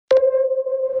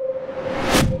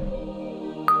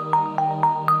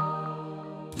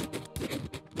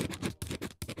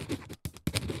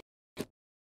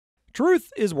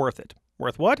Truth is worth it.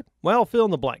 Worth what? Well, fill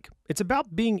in the blank. It's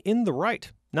about being in the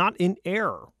right, not in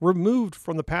error, removed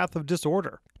from the path of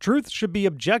disorder. Truth should be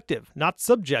objective, not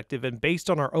subjective and based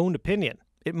on our own opinion.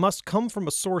 It must come from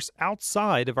a source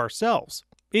outside of ourselves.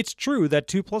 It's true that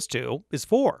 2 plus 2 is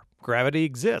 4. Gravity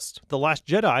exists. The Last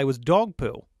Jedi was dog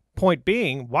poo. Point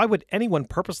being, why would anyone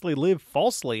purposely live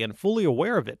falsely and fully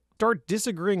aware of it? Start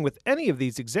disagreeing with any of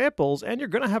these examples and you're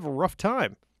going to have a rough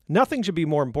time. Nothing should be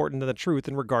more important than the truth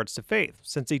in regards to faith,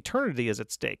 since eternity is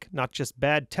at stake, not just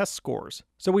bad test scores.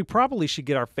 So we probably should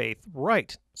get our faith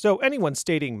right. So anyone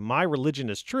stating my religion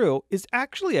is true is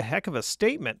actually a heck of a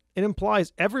statement. It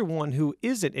implies everyone who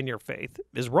isn't in your faith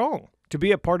is wrong. To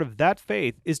be a part of that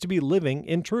faith is to be living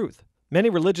in truth. Many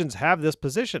religions have this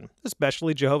position,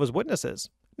 especially Jehovah's Witnesses.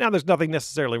 Now, there's nothing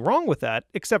necessarily wrong with that,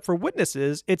 except for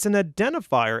witnesses, it's an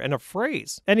identifier and a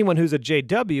phrase. Anyone who's a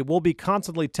JW will be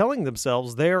constantly telling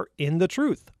themselves they're in the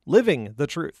truth, living the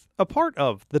truth, a part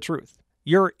of the truth.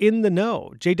 You're in the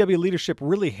know. JW leadership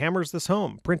really hammers this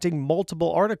home, printing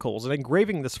multiple articles and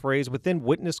engraving this phrase within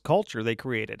witness culture they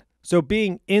created. So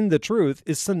being in the truth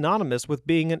is synonymous with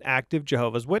being an active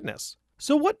Jehovah's Witness.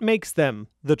 So what makes them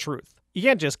the truth? You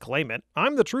can't just claim it.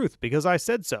 I'm the truth because I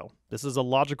said so. This is a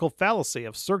logical fallacy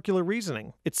of circular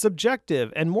reasoning. It's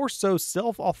subjective and more so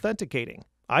self-authenticating.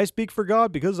 I speak for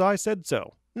God because I said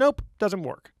so. Nope, doesn't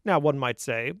work. Now one might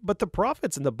say, but the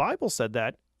prophets in the Bible said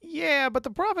that. Yeah, but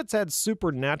the prophets had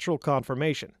supernatural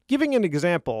confirmation. Giving an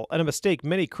example, and a mistake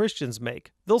many Christians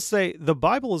make, they'll say the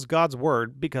Bible is God's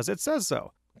word because it says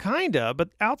so. Kinda, but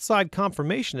outside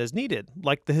confirmation is needed,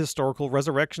 like the historical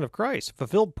resurrection of Christ,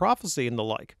 fulfilled prophecy, and the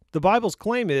like. The Bible's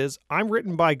claim is, I'm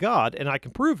written by God and I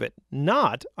can prove it,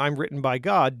 not I'm written by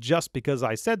God just because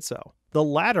I said so. The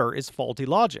latter is faulty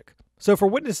logic. So for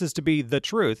witnesses to be the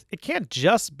truth, it can't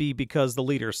just be because the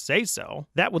leaders say so.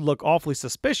 That would look awfully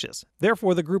suspicious.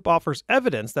 Therefore, the group offers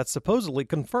evidence that supposedly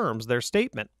confirms their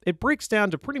statement. It breaks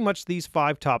down to pretty much these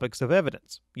 5 topics of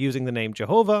evidence: using the name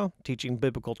Jehovah, teaching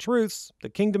biblical truths, the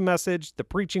kingdom message, the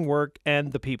preaching work,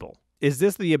 and the people. Is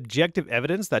this the objective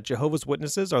evidence that Jehovah's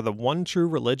Witnesses are the one true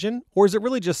religion, or is it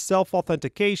really just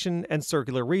self-authentication and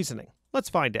circular reasoning? Let's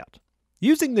find out.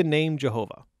 Using the name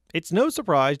Jehovah. It's no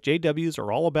surprise JWs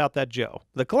are all about that Joe.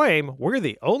 The claim, we're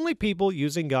the only people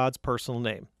using God's personal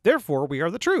name. Therefore, we are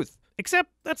the truth.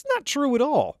 Except that's not true at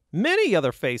all. Many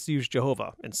other faiths use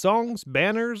Jehovah in songs,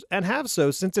 banners, and have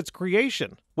so since its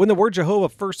creation. When the word Jehovah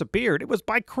first appeared, it was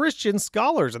by Christian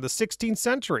scholars in the 16th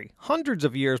century, hundreds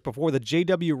of years before the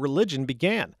JW religion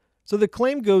began. So the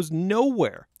claim goes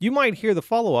nowhere. You might hear the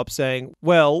follow-up saying,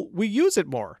 well, we use it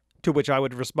more. To which I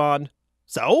would respond,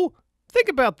 so? Think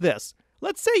about this.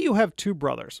 Let's say you have 2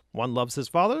 brothers. One loves his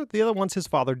father, the other wants his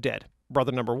father dead.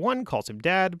 Brother number 1 calls him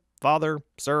dad, father,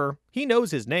 sir. He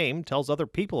knows his name, tells other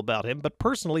people about him, but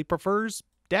personally prefers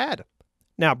dad.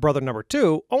 Now, brother number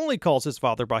 2 only calls his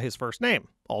father by his first name,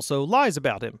 also lies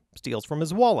about him, steals from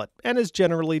his wallet, and is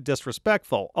generally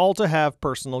disrespectful, all to have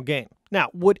personal gain. Now,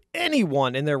 would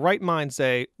anyone in their right mind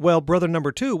say, well, brother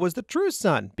number 2 was the true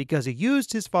son because he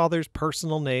used his father's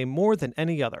personal name more than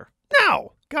any other?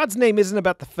 No! God's name isn't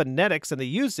about the phonetics and the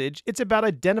usage, it's about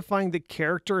identifying the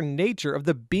character and nature of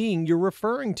the being you're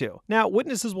referring to. Now,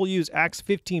 witnesses will use Acts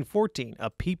 15:14, a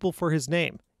people for his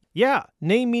name. Yeah,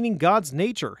 name meaning God's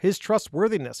nature, his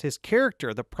trustworthiness, his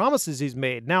character, the promises he's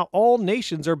made. Now all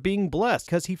nations are being blessed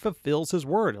because he fulfills his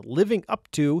word, living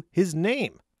up to his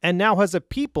name, and now has a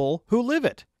people who live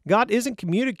it. God isn't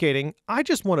communicating, I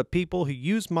just want a people who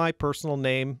use my personal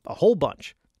name a whole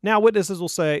bunch. Now witnesses will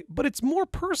say, but it's more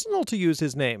personal to use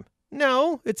his name.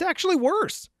 No, it's actually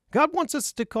worse. God wants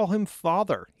us to call him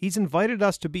Father. He's invited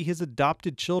us to be his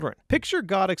adopted children. Picture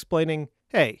God explaining,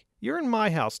 hey, you're in my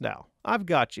house now. I've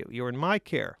got you. You're in my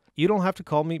care. You don't have to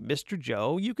call me Mr.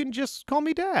 Joe. You can just call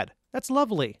me Dad. That's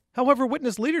lovely. However,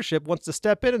 witness leadership wants to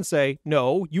step in and say,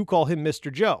 no, you call him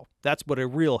Mr. Joe. That's what a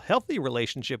real healthy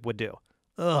relationship would do.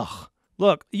 Ugh.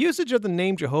 Look, usage of the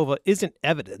name Jehovah isn't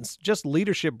evidence, just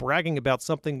leadership bragging about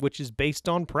something which is based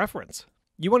on preference.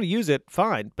 You want to use it,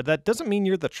 fine, but that doesn't mean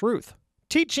you're the truth.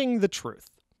 Teaching the truth.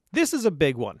 This is a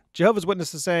big one. Jehovah's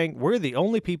Witnesses saying, we're the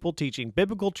only people teaching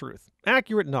biblical truth,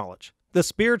 accurate knowledge. The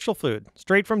spiritual food,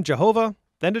 straight from Jehovah,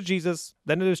 then to Jesus,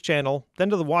 then to his channel, then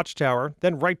to the watchtower,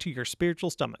 then right to your spiritual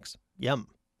stomachs. Yum.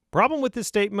 Problem with this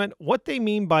statement, what they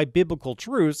mean by biblical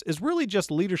truths is really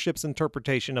just leadership's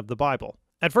interpretation of the Bible.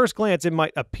 At first glance, it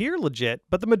might appear legit,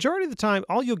 but the majority of the time,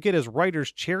 all you'll get is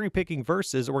writers cherry-picking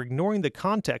verses or ignoring the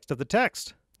context of the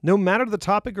text. No matter the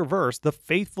topic or verse, the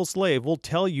faithful slave will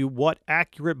tell you what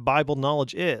accurate Bible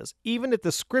knowledge is, even if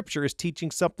the scripture is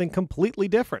teaching something completely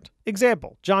different.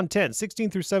 Example, John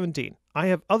 10:16-17. I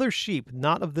have other sheep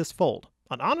not of this fold.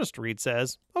 An honest read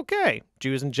says, okay,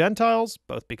 Jews and Gentiles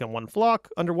both become one flock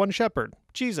under one shepherd,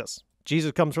 Jesus.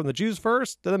 Jesus comes from the Jews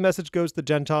first, then the message goes to the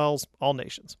Gentiles, all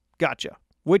nations. Gotcha.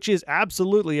 Which is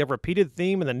absolutely a repeated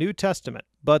theme in the New Testament.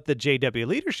 But the JW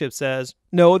leadership says,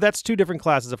 no, that's two different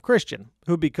classes of Christian,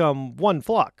 who become one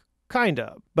flock.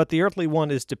 Kinda, but the earthly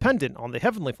one is dependent on the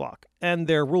heavenly flock, and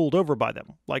they're ruled over by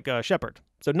them, like a shepherd.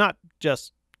 So not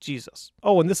just Jesus.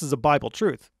 Oh, and this is a Bible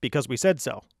truth, because we said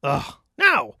so. Ugh.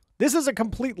 No! This is a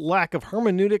complete lack of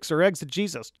hermeneutics or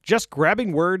exegesis, just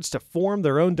grabbing words to form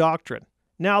their own doctrine.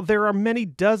 Now, there are many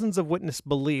dozens of witness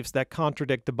beliefs that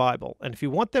contradict the Bible, and if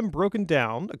you want them broken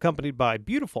down, accompanied by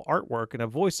beautiful artwork and a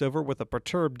voiceover with a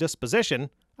perturbed disposition,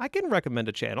 I can recommend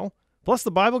a channel. Plus, the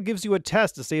Bible gives you a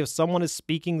test to see if someone is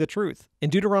speaking the truth.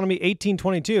 In Deuteronomy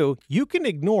 18:22, you can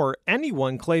ignore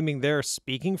anyone claiming they're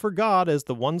speaking for God as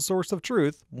the one source of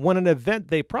truth when an event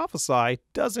they prophesy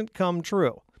doesn't come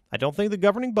true. I don't think the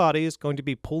governing body is going to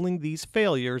be pulling these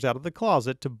failures out of the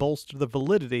closet to bolster the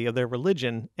validity of their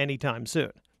religion anytime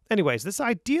soon. Anyways, this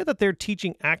idea that they're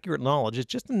teaching accurate knowledge is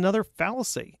just another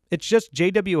fallacy. It's just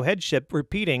JW headship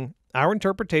repeating, our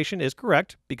interpretation is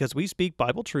correct because we speak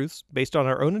Bible truths based on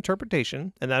our own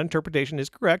interpretation, and that interpretation is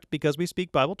correct because we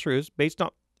speak Bible truths based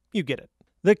on... You get it.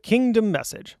 The kingdom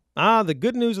message. The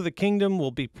good news of the kingdom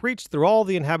will be preached through all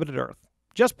the inhabited earth.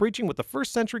 Just preaching what the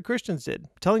first century Christians did,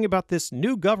 telling about this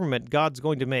new government God's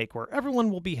going to make where everyone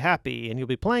will be happy and you'll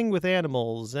be playing with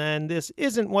animals, and this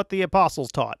isn't what the apostles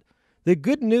taught. The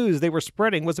good news they were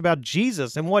spreading was about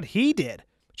Jesus and what he did.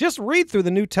 Just read through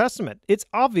the New Testament. It's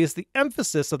obvious the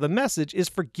emphasis of the message is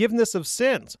forgiveness of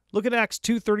sins. Look at Acts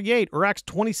 2:38 or Acts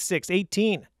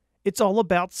 26:18. It's all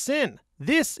about sin.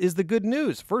 This is the good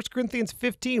news. 1 Corinthians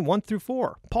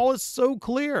 15:1-4. Paul is so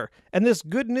clear, and this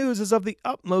good news is of the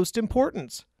utmost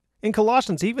importance. In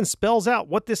Colossians, he even spells out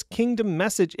what this kingdom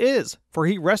message is, for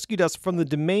he rescued us from the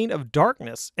domain of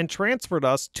darkness and transferred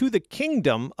us to the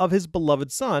kingdom of his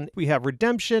beloved Son. We have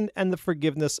redemption and the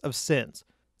forgiveness of sins.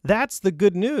 That's the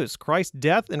good news, Christ's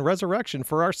death and resurrection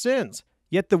for our sins.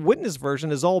 Yet the witness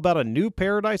version is all about a new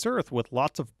paradise earth with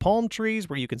lots of palm trees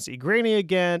where you can see Granny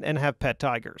again and have pet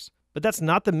tigers. But that's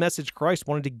not the message Christ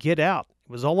wanted to get out.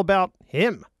 It was all about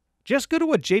him. Just go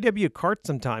to a JW cart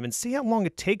sometime and see how long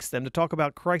it takes them to talk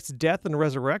about Christ's death and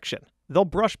resurrection. They'll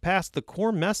brush past the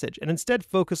core message and instead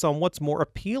focus on what's more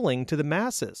appealing to the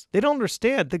masses. They don't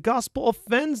understand the gospel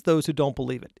offends those who don't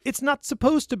believe it. It's not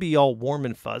supposed to be all warm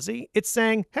and fuzzy. It's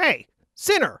saying, hey,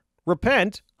 sinner,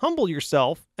 repent, humble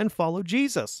yourself, and follow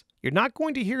Jesus. You're not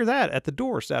going to hear that at the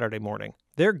door Saturday morning.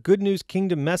 Their good news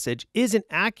kingdom message isn't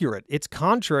accurate. It's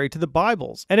contrary to the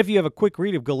Bible's. And if you have a quick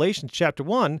read of Galatians chapter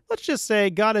 1, let's just say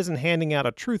God isn't handing out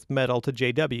a truth medal to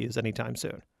JWs anytime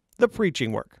soon. The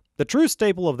preaching work. The true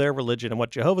staple of their religion and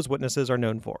what Jehovah's Witnesses are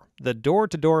known for. The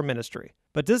door-to-door ministry.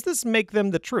 But does this make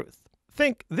them the truth?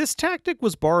 Think, this tactic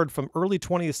was borrowed from early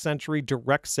 20th century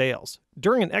direct sales.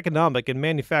 During an economic and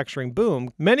manufacturing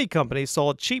boom, many companies saw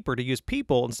it cheaper to use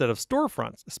people instead of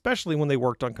storefronts, especially when they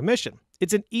worked on commission.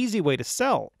 It's an easy way to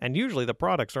sell, and usually the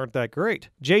products aren't that great.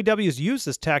 JW's use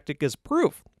this tactic as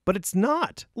proof, but it's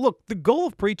not. Look, the goal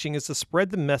of preaching is to spread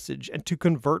the message and to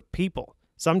convert people.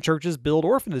 Some churches build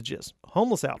orphanages,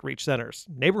 homeless outreach centers,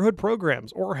 neighborhood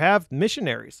programs, or have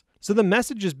missionaries. So the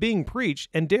message is being preached,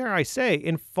 and dare I say,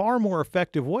 in far more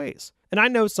effective ways. And I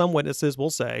know some witnesses will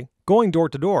say, going door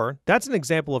to door, that's an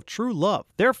example of true love,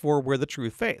 therefore we're the true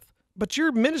faith. But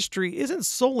your ministry isn't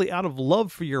solely out of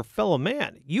love for your fellow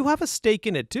man. You have a stake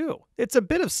in it too. It's a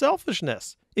bit of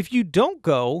selfishness. If you don't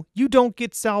go, you don't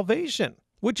get salvation.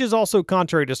 Which is also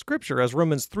contrary to Scripture, as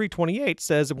Romans 3:28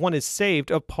 says one is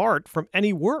saved apart from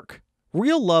any work.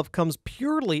 Real love comes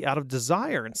purely out of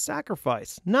desire and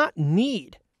sacrifice, not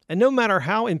need. And no matter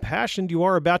how impassioned you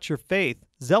are about your faith,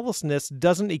 zealousness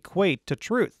doesn't equate to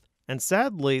truth. And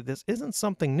sadly, this isn't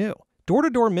something new.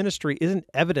 Door-to-door ministry isn't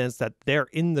evidence that they're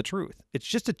in the truth. It's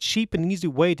just a cheap and easy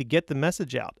way to get the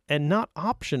message out, and not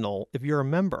optional if you're a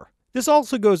member. This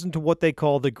also goes into what they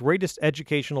call the greatest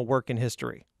educational work in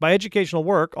history. By educational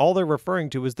work, all they're referring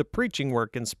to is the preaching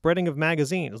work and spreading of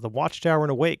magazines, the Watchtower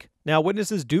and Awake. Now,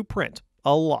 witnesses do print,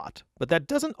 a lot, but that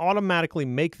doesn't automatically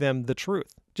make them the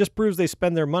truth. Just proves they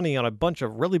spend their money on a bunch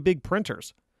of really big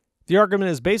printers. The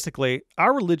argument is basically,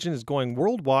 our religion is going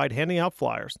worldwide handing out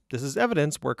flyers. This is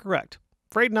evidence we're correct.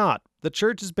 Afraid not. The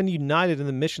church has been united in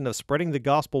the mission of spreading the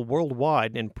gospel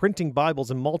worldwide and printing Bibles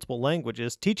in multiple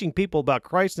languages, teaching people about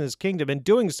Christ and his kingdom, and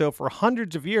doing so for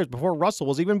hundreds of years before Russell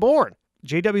was even born.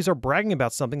 JWs are bragging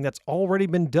about something that's already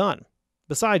been done.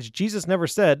 Besides, Jesus never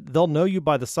said they'll know you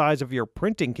by the size of your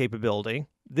printing capability.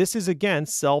 This is again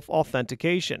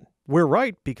self-authentication. We're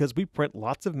right because we print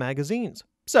lots of magazines.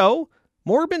 So,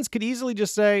 Mormons could easily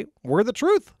just say, we're the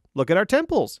truth. Look at our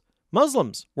temples.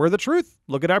 Muslims, we're the truth.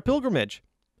 Look at our pilgrimage.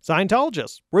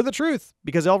 Scientologists, we're the truth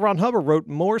because L. Ron Hubbard wrote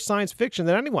more science fiction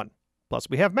than anyone. Plus,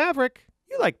 we have Maverick.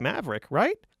 You like Maverick,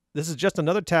 right? This is just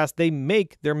another task they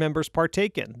make their members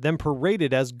partake in, then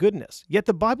paraded as goodness. Yet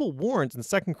the Bible warns in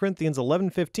 2 Corinthians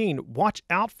 11:15, watch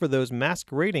out for those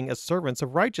masquerading as servants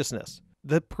of righteousness.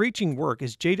 The preaching work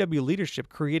is JW leadership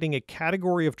creating a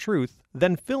category of truth,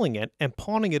 then filling it and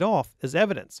pawning it off as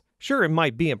evidence. Sure, it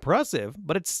might be impressive,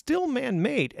 but it's still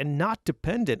man-made and not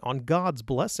dependent on God's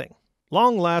blessing.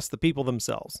 Long last the people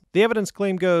themselves. The evidence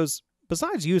claim goes,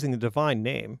 besides using the divine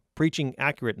name, preaching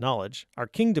accurate knowledge, our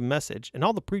kingdom message, and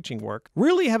all the preaching work,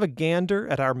 really have a gander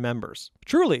at our members.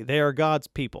 Truly, they are God's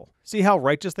people. See how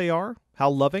righteous they are, how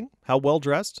loving, how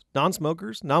well-dressed,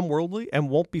 non-smokers, non-worldly, and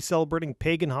won't be celebrating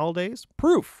pagan holidays?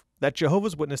 Proof that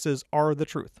Jehovah's Witnesses are the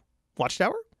truth.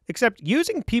 Watchtower? Except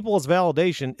using people as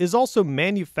validation is also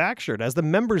manufactured, as the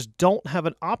members don't have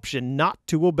an option not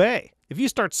to obey. If you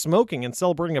start smoking and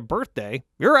celebrating a birthday,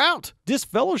 you're out.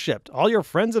 Disfellowshipped. All your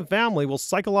friends and family will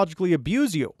psychologically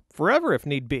abuse you, forever if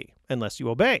need be, unless you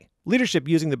obey. Leadership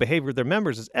using the behavior of their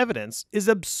members as evidence is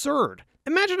absurd.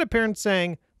 Imagine a parent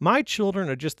saying, my children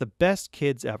are just the best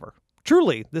kids ever.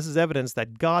 Truly, this is evidence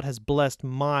that God has blessed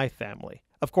my family.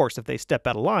 Of course, if they step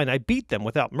out of line, I beat them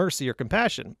without mercy or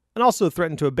compassion, and also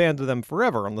threaten to abandon them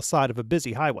forever on the side of a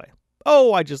busy highway.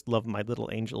 Oh, I just love my little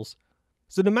angels.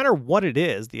 So no matter what it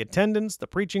is, the attendance, the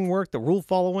preaching work, the rule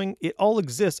following, it all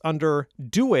exists under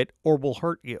do it or we'll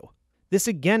hurt you. This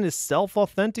again is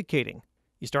self-authenticating.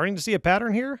 You starting to see a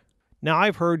pattern here? Now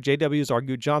I've heard JWs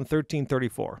argue John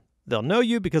 13:34. They'll know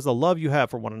you because of the love you have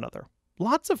for one another.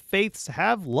 Lots of faiths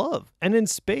have love, and in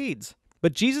spades.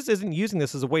 But Jesus isn't using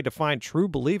this as a way to find true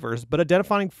believers, but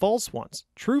identifying false ones.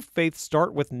 True faiths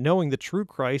start with knowing the true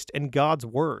Christ and God's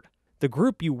word. The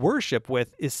group you worship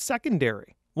with is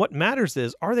secondary. What matters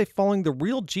is, are they following the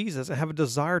real Jesus and have a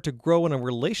desire to grow in a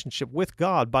relationship with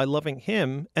God by loving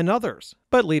Him and others?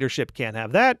 But leadership can't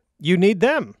have that. You need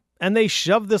them. And they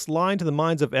shove this line to the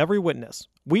minds of every witness.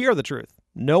 We are the truth,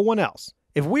 no one else.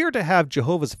 If we are to have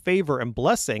Jehovah's favor and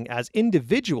blessing as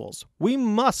individuals, we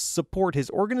must support his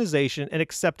organization and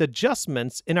accept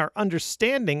adjustments in our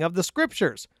understanding of the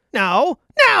scriptures. No,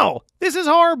 this is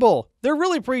horrible. They're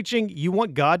really preaching, you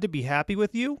want God to be happy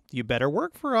with you? You better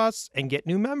work for us and get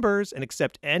new members and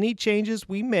accept any changes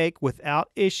we make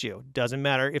without issue. Doesn't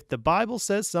matter if the Bible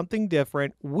says something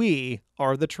different, we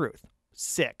are the truth.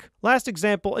 Sick. Last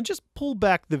example, and just pull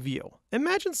back the view.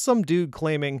 Imagine some dude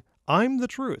claiming, I'm the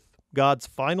truth, God's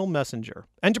final messenger.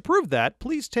 And to prove that,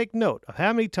 please take note of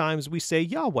how many times we say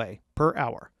Yahweh per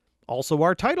hour. Also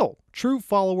our title, True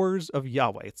Followers of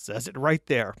Yahweh. It says it right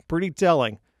there. Pretty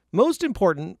telling. Most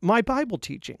important, my Bible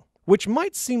teaching, which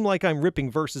might seem like I'm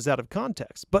ripping verses out of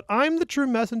context, but I'm the true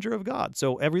messenger of God,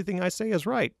 so everything I say is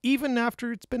right, even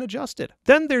after it's been adjusted.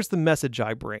 Then there's the message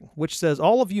I bring, which says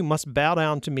all of you must bow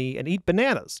down to me and eat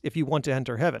bananas if you want to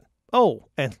enter heaven. Oh,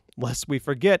 and lest we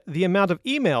forget the amount of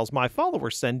emails my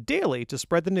followers send daily to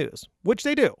spread the news, which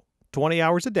they do, 20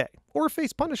 hours a day, or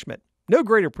face punishment. No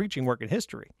greater preaching work in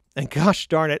history. And gosh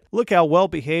darn it, look how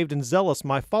well-behaved and zealous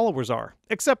my followers are,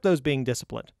 except those being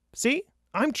disciplined. See?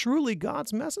 I'm truly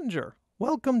God's messenger.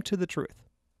 Welcome to the truth.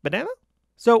 Banana?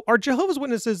 So, are Jehovah's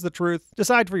Witnesses the truth?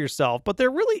 Decide for yourself, but there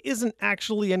really isn't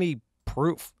actually any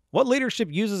proof. What leadership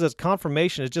uses as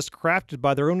confirmation is just crafted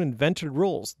by their own invented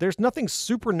rules. There's nothing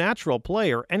supernatural at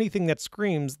play or anything that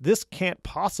screams, this can't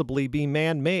possibly be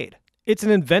man-made. It's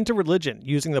an invented religion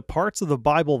using the parts of the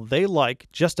Bible they like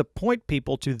just to point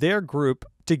people to their group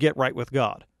to get right with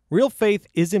God. Real faith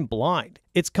isn't blind.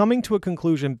 It's coming to a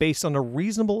conclusion based on a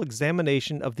reasonable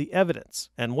examination of the evidence.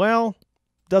 And well,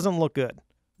 doesn't look good.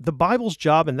 The Bible's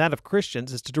job and that of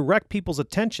Christians is to direct people's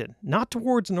attention, not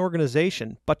towards an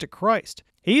organization, but to Christ.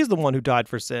 He's the one who died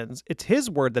for sins. It's his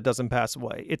word that doesn't pass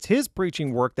away. It's his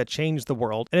preaching work that changed the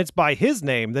world, and it's by his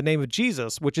name, the name of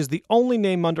Jesus, which is the only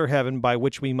name under heaven by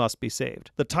which we must be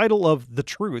saved. The title of the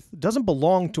truth doesn't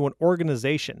belong to an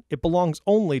organization. It belongs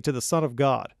only to the Son of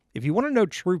God. If you want to know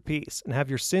true peace and have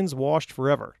your sins washed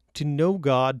forever, to know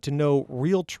God, to know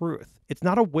real truth, it's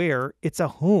not a where, it's a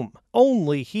whom.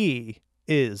 Only he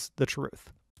is the truth.